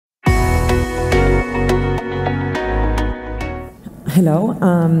Hello.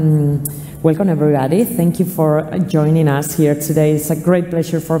 Welcome, everybody. Thank you for joining us here today. It's a great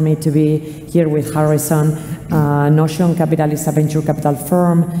pleasure for me to be here with Harrison. Notion Capital is a venture capital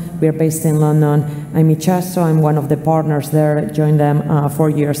firm. We are based in London. I'm Ichazo. I'm one of the partners there. I joined them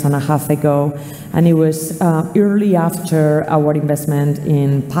 4.5 years ago. And it was early after our investment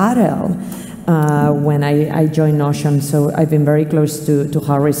in Paddle when I joined Notion. So I've been very close to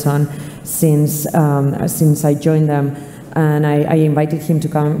Harrison since I joined them. And I invited him to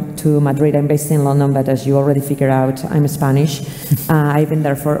come to Madrid. I'm based in London, but as you already figured out, I'm Spanish. I've been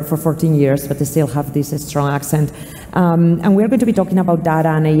there for 14 years, but I still have this strong accent. And we're going to be talking about data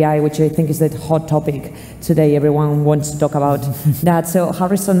and AI, which I think is the hot topic today. Everyone wants to talk about that. So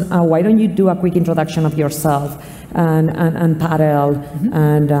Harrison, why don't you do a quick introduction of yourself and Paddle,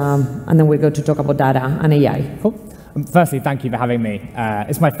 and then we go to talk about data and AI. Cool. Firstly, thank you for having me.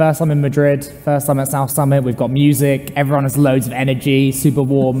 It's my first time in Madrid, first time at South Summit. We've got music, everyone has loads of energy, super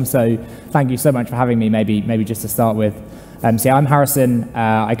warm, so thank you so much for having me, maybe just to start with. So yeah, I'm Harrison.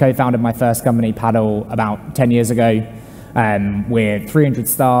 I co-founded my first company, Paddle, about 10 years ago. We're 300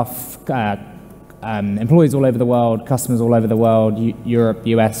 staff, employees all over the world, customers all over the world, Europe,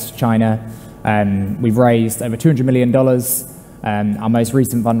 US, China. We've raised over $200 million. Our most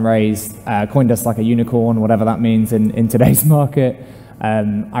recent fundraise coined us like a unicorn, whatever that means in today's market.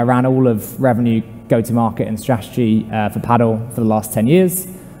 I ran all of revenue, go-to-market, and strategy for Paddle for the last 10 years.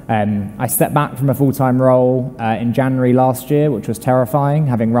 I stepped back from a full-time role in January last year, which was terrifying,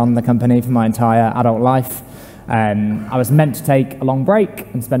 having run the company for my entire adult life. I was meant to take a long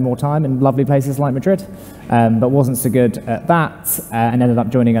break and spend more time in lovely places like Madrid, but wasn't so good at that, and ended up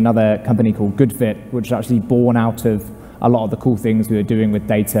joining another company called GoodFit, which is actually born out of a lot of the cool things we were doing with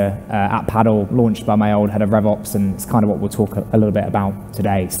data at Paddle, launched by my old head of RevOps, and it's kind of what we'll talk a little bit about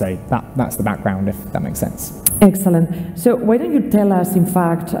today. So that's the background, if that makes sense. Excellent. So why don't you tell us, in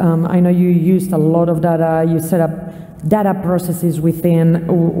fact, I know you used a lot of data, you set up data processes within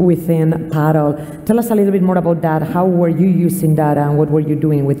Paddle. Tell us a little bit more about that. How were you using data and what were you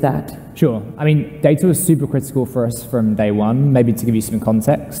doing with that? Sure. I mean, data was super critical for us from day one. Maybe to give you some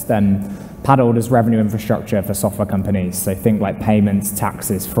context, Paddle does revenue infrastructure for software companies. So think like payments,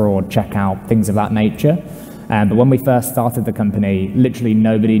 taxes, fraud, checkout, things of that nature. But when we first started the company, literally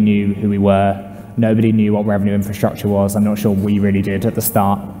nobody knew who we were. Nobody knew what revenue infrastructure was. I'm not sure we really did at the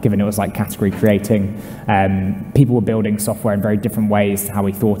start, given it was like category creating. People were building software in very different ways to how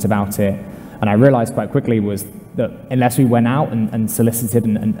we thought about it. And I realized quite quickly was that unless we went out and solicited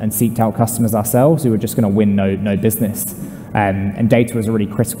and seeked out customers ourselves, we were just going to win no business. And data was a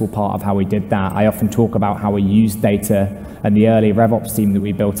really critical part of how we did that. I often talk about how we used data and the early RevOps team that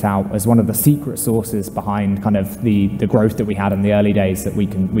we built out as one of the secret sources behind kind of the growth that we had in the early days that we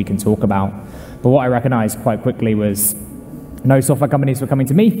can talk about. But what I recognized quite quickly was no software companies were coming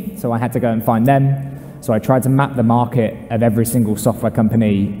to me, so I had to go and find them. So I tried to map the market of every single software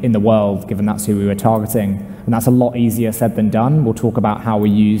company in the world, given that's who we were targeting. And that's a lot easier said than done. We'll talk about how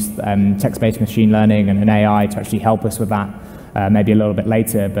we used text-based machine learning and AI to actually help us with that maybe a little bit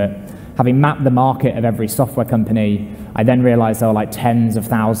later. But having mapped the market of every software company, I then realized there were like tens of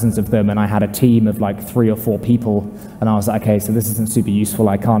thousands of them, and I had a team of like 3 or 4 people. And I was like, okay, so this isn't super useful.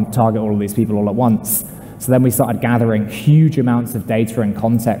 I can't target all of these people all at once. So then we started gathering huge amounts of data and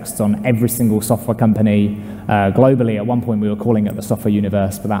context on every single software company globally. At one point we were calling it the software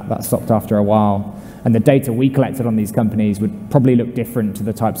universe, but that stopped after a while. And the data we collected on these companies would probably look different to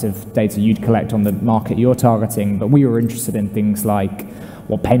the types of data you'd collect on the market you're targeting, but we were interested in things like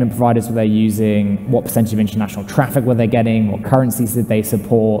what payment providers were they using, what percentage of international traffic were they getting, what currencies did they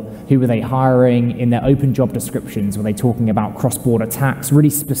support, who were they hiring, in their open job descriptions, were they talking about cross-border tax, really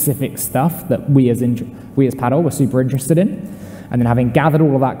specific stuff that we as Paddle were super interested in. And then having gathered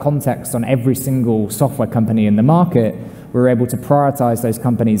all of that context on every single software company in the market, we were able to prioritize those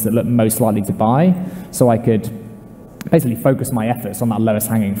companies that looked most likely to buy, so I could basically focus my efforts on that lowest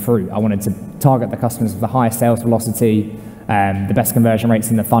hanging fruit. I wanted to target the customers with the highest sales velocity, the best conversion rates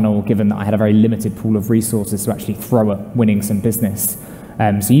in the funnel, given that I had a very limited pool of resources to actually throw at winning some business.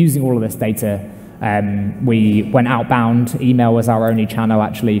 So using all of this data, we went outbound. Email was our only channel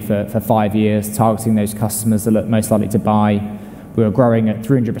actually for 5 years, targeting those customers that looked most likely to buy. We were growing at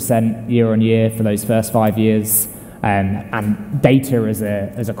 300% year on year for those first 5 years. And data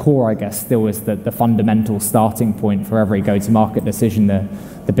as a core, I guess, still is the fundamental starting point for every go-to-market decision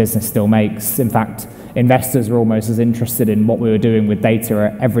the business still makes. In fact, investors were almost as interested in what we were doing with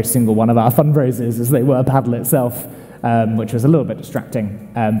data at every single one of our fundraisers as they were Paddle itself, which was a little bit distracting.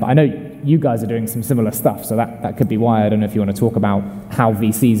 But I know you guys are doing some similar stuff, so that could be why. I don't know if you want to talk about how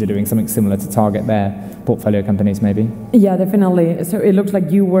VCs are doing something similar to target their portfolio companies, maybe. Yeah, definitely. So it looks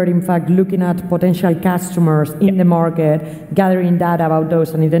like you were, in fact, looking at potential customers in the market, gathering data about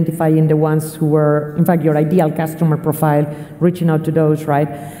those and identifying the ones who were, in fact, your ideal customer profile, reaching out to those,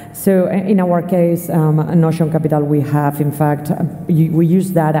 right? So in our case, at Notion Capital, we have, in fact, we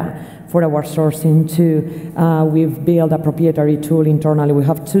use data for our sourcing too. We've built a proprietary tool internally. We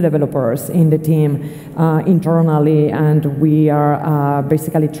have 2 developers in the team internally, and we are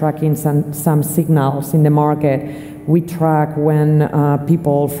basically tracking some signals in the market. We track when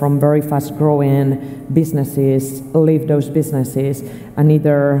people from very fast-growing businesses leave those businesses and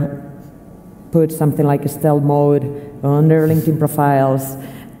either put something like a stealth mode on their LinkedIn profiles,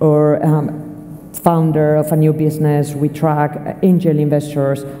 or founder of a new business. We track angel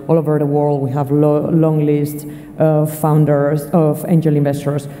investors all over the world. We have long list of founders, of angel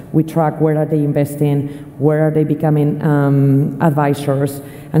investors. We track where are they investing, where are they becoming advisors.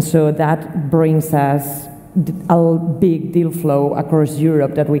 And so that brings us a big deal flow across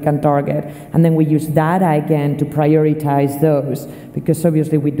Europe that we can target. And then we use data again to prioritize those, because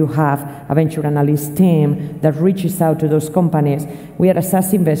obviously we do have a venture analyst team that reaches out to those companies. We are a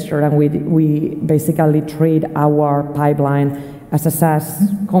SaaS investor, and we basically treat our pipeline as a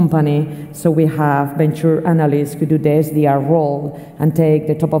SaaS company. So we have venture analysts who do the SDR role and take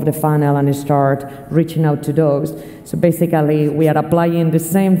the top of the funnel and start reaching out to those. So basically, we are applying the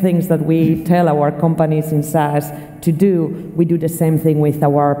same things that we tell our companies in SaaS to do. We do the same thing with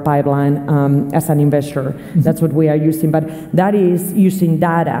our pipeline as an investor. That's what we are using. But that is using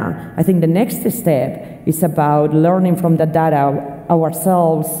data. I think the next step is about learning from the data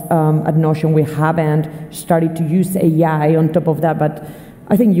ourselves. At Notion, we haven't started to use AI on top of that, but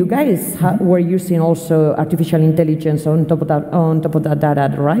I think you guys were using also artificial intelligence on top of that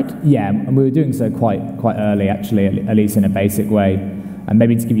data, right? Yeah, and we were doing so quite early, actually, at least in a basic way. And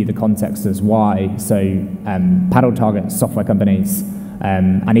maybe to give you the context as why. So Paddle targets software companies,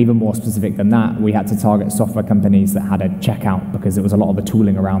 and even more specific than that, we had to target software companies that had a checkout, because there was a lot of the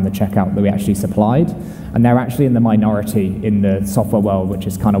tooling around the checkout that we actually supplied. And they're actually in the minority in the software world, which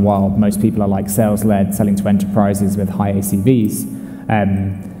is kind of wild. Most people are like sales-led, selling to enterprises with high ACVs.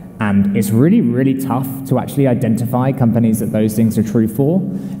 And it's really, really tough to actually identify companies that those things are true for.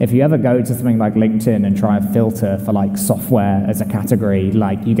 If you ever go to something like LinkedIn and try and filter for like software as a category,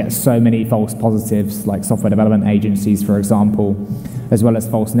 like you get so many false positives, like software development agencies, for example, as well as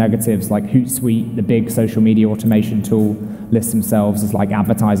false negatives, like Hootsuite, the big social media automation tool, lists themselves as like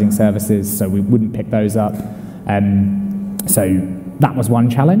advertising services, so we wouldn't pick those up. So that was one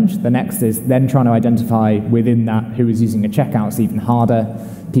challenge. The next is then trying to identify within that who is using a checkout. It's even harder.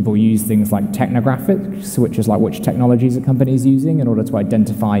 People use things like technographics, which is like which technologies a company is using in order to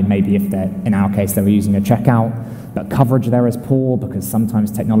identify maybe if they're, in our case, they were using a checkout, but coverage there is poor because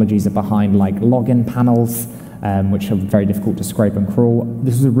sometimes technologies are behind like login panels, which are very difficult to scrape and crawl.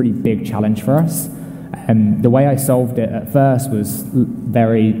 This was a really big challenge for us. The way I solved it at first was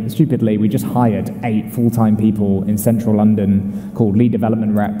very stupidly. We just hired 8 full-time people in central London called lead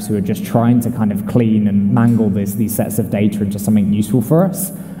development reps who are just trying to kind of clean and mangle these sets of data into something useful for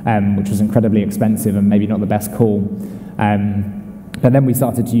us, which was incredibly expensive and maybe not the best call. But then we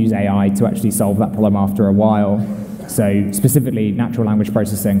started to use AI to actually solve that problem after a while. So specifically natural language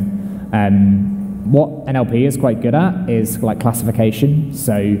processing. What NLP is quite good at is like classification.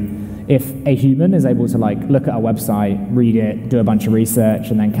 So if a human is able to like look at a website, read it, do a bunch of research,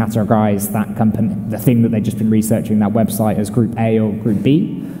 and then categorize that company, the thing that they've just been researching, that website, as group A or group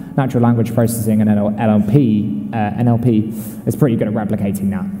B, natural language processing and NLP is pretty good at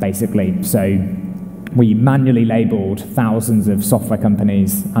replicating that, basically. So we manually labeled thousands of software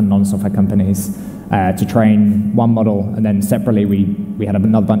companies and non-software companies to train one model, and then separately we had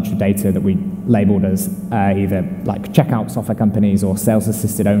another bunch of data that we labeled as either like checkout software companies or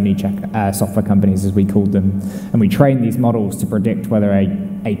sales-assisted only software companies, as we called them. And we trained these models to predict whether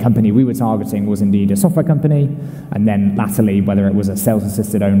a company we were targeting was indeed a software company, and then latterly whether it was a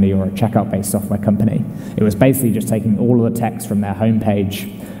sales-assisted only or a checkout-based software company. It was basically just taking all of the text from their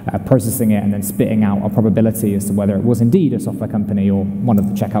homepage, processing it, and then spitting out a probability as to whether it was indeed a software company or one of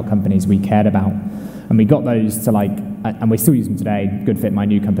the checkout companies we cared about. And we got those to like, and we still use them today. GoodFit, my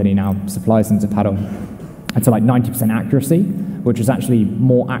new company now, supplies them to Paddle, and to like 90% accuracy, which was actually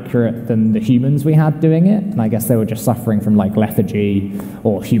more accurate than the humans we had doing it. And I guess they were just suffering from like lethargy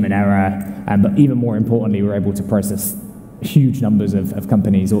or human error. But even more importantly, we were able to process huge numbers of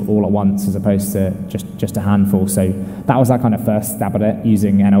companies all at once as opposed to just a handful. So that was our kind of first stab at it,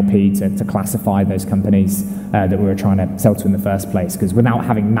 using NLP to classify those companies that we were trying to sell to in the first place. Because without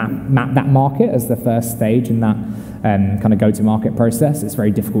having mapped that market as the first stage in that kind of go-to-market process, it's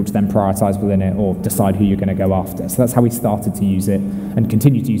very difficult to then prioritize within it or decide who you're going to go after. So that's how we started to use it and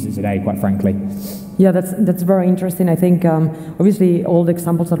continue to use it today, quite frankly. Yeah, that's very interesting. I think obviously all the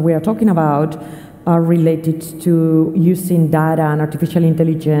examples that we are talking about are related to using data and artificial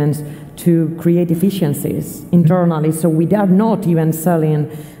intelligence to create efficiencies internally. So we are not even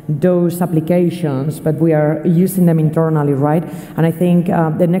selling those applications, but we are using them internally, right? And I think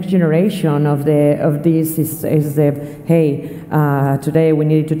the next generation of this is the, hey, today we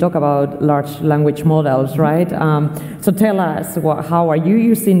needed to talk about large language models, right? So tell us, how are you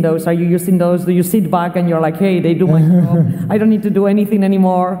using those? Are you using those? Do you sit back and you're like, hey, they do my job, I don't need to do anything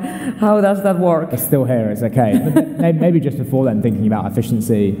anymore? How does that work? It's still here, it's okay. But maybe just before then, thinking about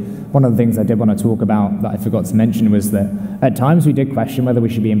efficiency, one of the things I did want to talk about that I forgot to mention was that at times we did question whether we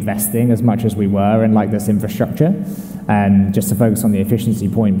should be investing as much as we were in like this infrastructure, and just to focus on the efficiency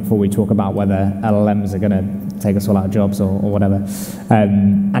point before we talk about whether LLMs are going to take us all out of jobs or whatever.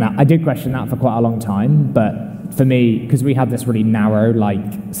 And I did question that for quite a long time, but for me, because we had this really narrow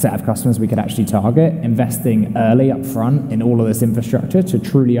set of customers we could actually target, investing early up front in all of this infrastructure to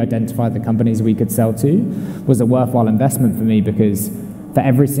truly identify the companies we could sell to was a worthwhile investment for me, because for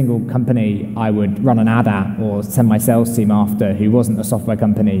every single company I would run an ad at or send my sales team after who wasn't a software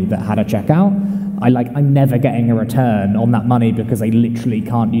company that had a checkout, I'm never getting a return on that money because they literally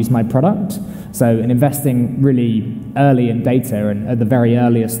can't use my product. So in investing really early in data and at the very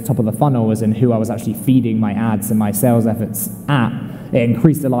earliest top of the funnel was in who I was actually feeding my ads and my sales efforts at, it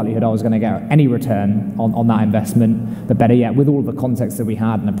increased the likelihood I was going to get any return on that investment. But better yet, with all the context that we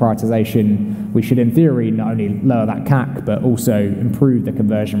had and the prioritization, we should in theory not only lower that CAC, but also improve the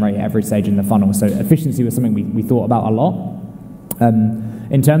conversion rate at every stage in the funnel. So efficiency was something we thought about a lot.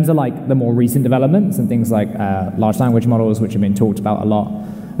 In terms of the more recent developments and things like large language models, which have been talked about a lot,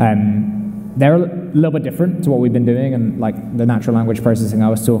 they're a little bit different to what we've been doing and the natural language processing I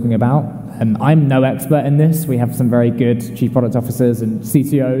was talking about. I'm no expert in this. We have some very good chief product officers and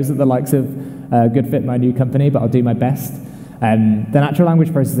CTOs at the likes of GoodFit, my new company, but I'll do my best. The natural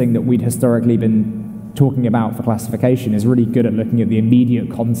language processing that we'd historically been talking about for classification is really good at looking at the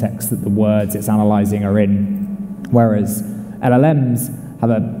immediate context that the words it's analyzing are in, whereas LLMs have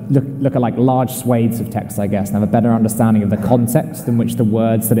look at large swathes of text, I guess, and have a better understanding of the context in which the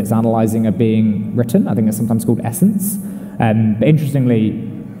words that it's analyzing are being written. I think it's sometimes called essence. But interestingly,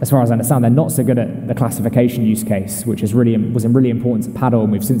 as far as I understand, they're not so good at the classification use case, which was really important to Paddle,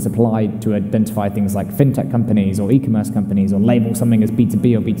 and we've since applied to identify things like fintech companies or e-commerce companies or label something as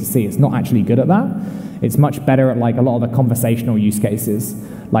B2B or B2C. It's not actually good at that. It's much better at a lot of the conversational use cases.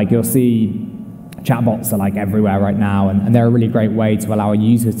 You'll see chatbots are everywhere right now, and they're a really great way to allow a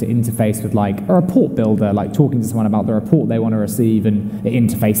user to interface with a report builder, talking to someone about the report they want to receive and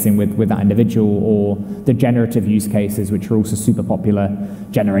interfacing with that individual, or the generative use cases, which are also super popular,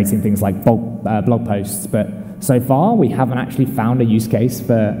 generating things like blog posts. But so far, we haven't actually found a use case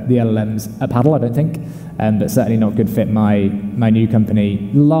for the LLMs at Paddle, I don't think, but certainly not GoodFit, my new company,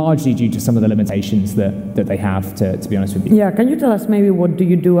 largely due to some of the limitations that they have, to be honest with you. Yeah, can you tell us maybe what do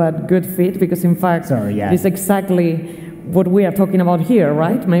you do at GoodFit? Because in fact, it's exactly what we are talking about here,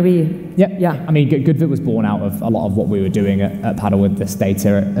 right? Maybe. Yeah. I mean, GoodFit was born out of a lot of what we were doing at Paddle with this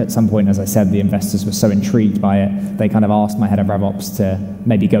data. At some point, as I said, the investors were so intrigued by it, they kind of asked my head of RevOps to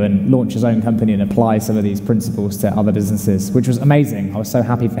maybe go and launch his own company and apply some of these principles to other businesses, which was amazing. I was so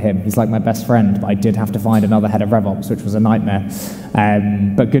happy for him. He's like my best friend, but I did have to find another head of RevOps, which was a nightmare.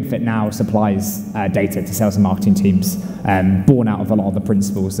 But GoodFit now supplies data to sales and marketing teams, born out of a lot of the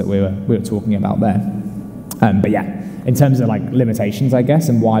principles that we were talking about there. But yeah, in terms of limitations, I guess,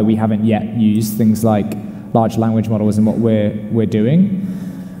 and why we haven't yet used things like large language models in what we're doing,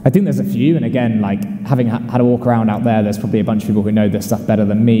 I think there's a few. And again, having had a walk around out there, there's probably a bunch of people who know this stuff better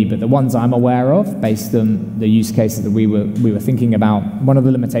than me. But the ones I'm aware of, based on the use cases that we were thinking about, one of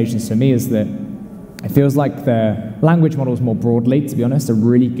the limitations for me is that it feels like the language models more broadly, to be honest, are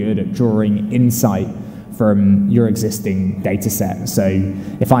really good at drawing insight from your existing data set. So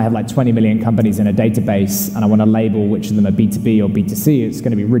if I have 20 million companies in a database and I want to label which of them are B2B or B2C, it's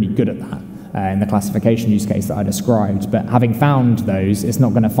going to be really good at that. in the classification use case that I described. But having found those, it's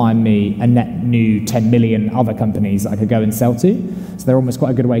not going to find me a net new 10 million other companies that I could go and sell to. So they're almost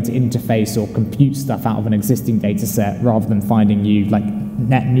quite a good way to interface or compute stuff out of an existing data set rather than finding you like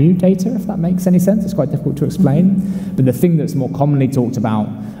net new data, if that makes any sense. It's quite difficult to explain. But the thing that's more commonly talked about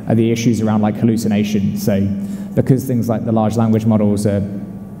are the issues around like hallucination. So because things like the large language models are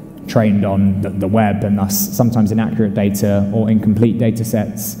trained on the web and thus sometimes inaccurate data or incomplete data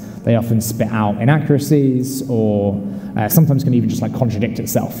sets, they often spit out inaccuracies or sometimes can even just like contradict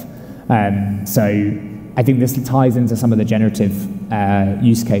itself. So I think this ties into some of the generative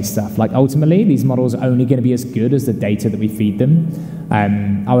use case stuff. Like ultimately, these models are only going to be as good as the data that we feed them.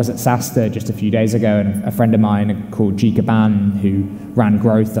 I was at SaaStr just a few days ago, and a friend of mine called G. Caban, who ran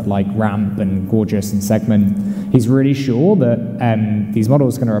growth at like Ramp and Gorgias and Segment, he's really sure that these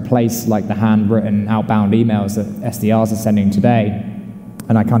models are going to replace like the handwritten outbound emails that SDRs are sending today.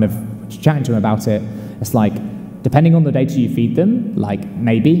 And I kind of was chatting to him about it. It's like, depending on the data you feed them, like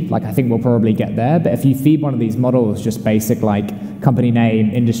maybe, like I think we'll probably get there, but if you feed one of these models just basic like company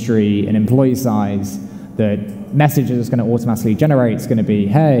name, industry, and employee size, the message that it's going to automatically generate is going to be,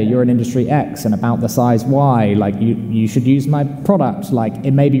 hey, you're in industry X and about the size Y, like you should use my product. Like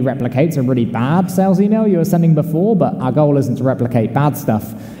it maybe replicates a really bad sales email you were sending before, but our goal isn't to replicate bad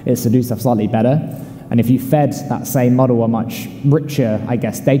stuff, it's to do stuff slightly better. And if you fed that same model a much richer, I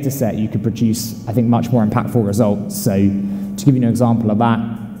guess, data set, you could produce, I think, much more impactful results. So to give you an example of that,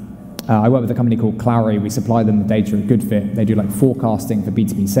 I work with a company called Clary. We supply them the data at GoodFit. They do like forecasting for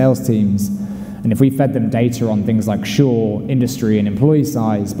B2B sales teams. And if we fed them data on things like Sure, industry and employee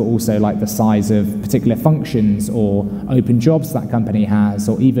size, but also like the size of particular functions or open jobs that company has,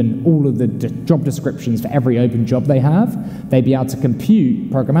 or even all of the job descriptions for every open job they have, they'd be able to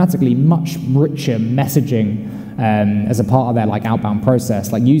compute programmatically much richer messaging as a part of their like outbound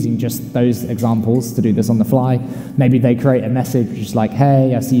process, like using just those examples to do this on the fly. Maybe they create a message which is like,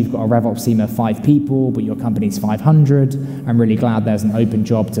 hey, I see you've got a RevOps team of 5 people, but your company's 500. I'm really glad there's an open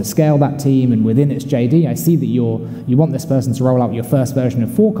job to scale that team, and within its JD, I see that you want this person to roll out your first version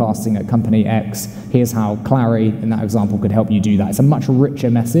of forecasting at company X. Here's how Clary, in that example, could help you do that. It's a much richer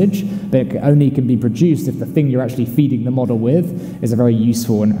message, but it only can be produced if the thing you're actually feeding the model with is a very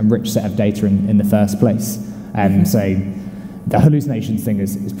useful and rich set of data in the first place. So the hallucinations thing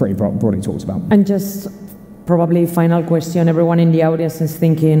is pretty broadly talked about. And just probably final question, everyone in the audience is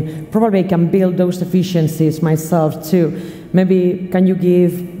thinking, probably I can build those efficiencies myself too. Maybe can you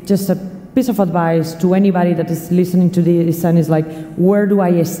give just a piece of advice to anybody that is listening to this and is like, where do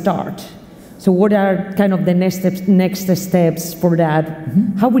I start? So what are kind of the next steps for that?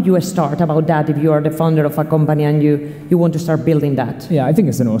 Mm-hmm. How would you start about that if you are the founder of a company and you want to start building that? Yeah, I think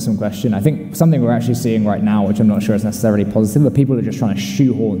it's an awesome question. I think something we're actually seeing right now, which I'm not sure is necessarily positive, but people are just trying to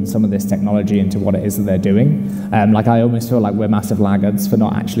shoehorn some of this technology into what it is that they're doing. Like I almost feel like we're massive laggards for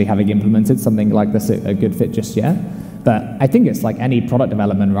not actually having implemented something like this at GoodFit just yet. But I think it's like any product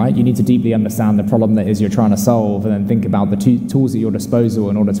development, right? You need to deeply understand the problem that is you're trying to solve and then think about the tools at your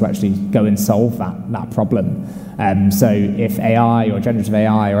disposal in order to actually go and solve that problem. So if AI or generative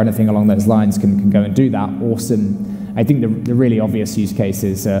AI or anything along those lines can go and do that, awesome. I think the really obvious use case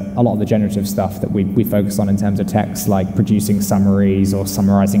is a lot of the generative stuff that we focus on in terms of text, like producing summaries or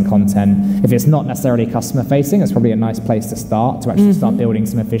summarizing content. If it's not necessarily customer facing, it's probably a nice place to start to actually start building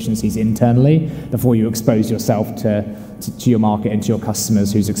some efficiencies internally before you expose yourself to your market and to your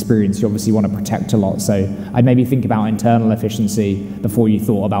customers whose experience you obviously want to protect a lot. So I'd maybe think about internal efficiency before you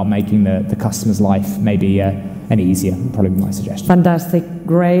thought about making the customer's life maybe any easier. Probably my suggestion. Fantastic,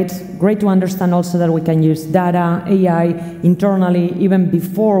 great to understand also that we can use data, AI internally even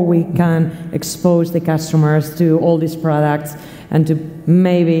before we can expose the customers to all these products and to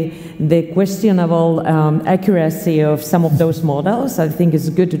maybe the questionable accuracy of some of those models. I think it's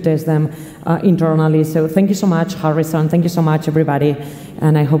good to test them internally. So thank you so much, Harrison. Thank you so much, everybody.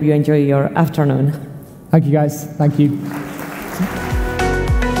 And I hope you enjoy your afternoon. Thank you, guys. Thank you.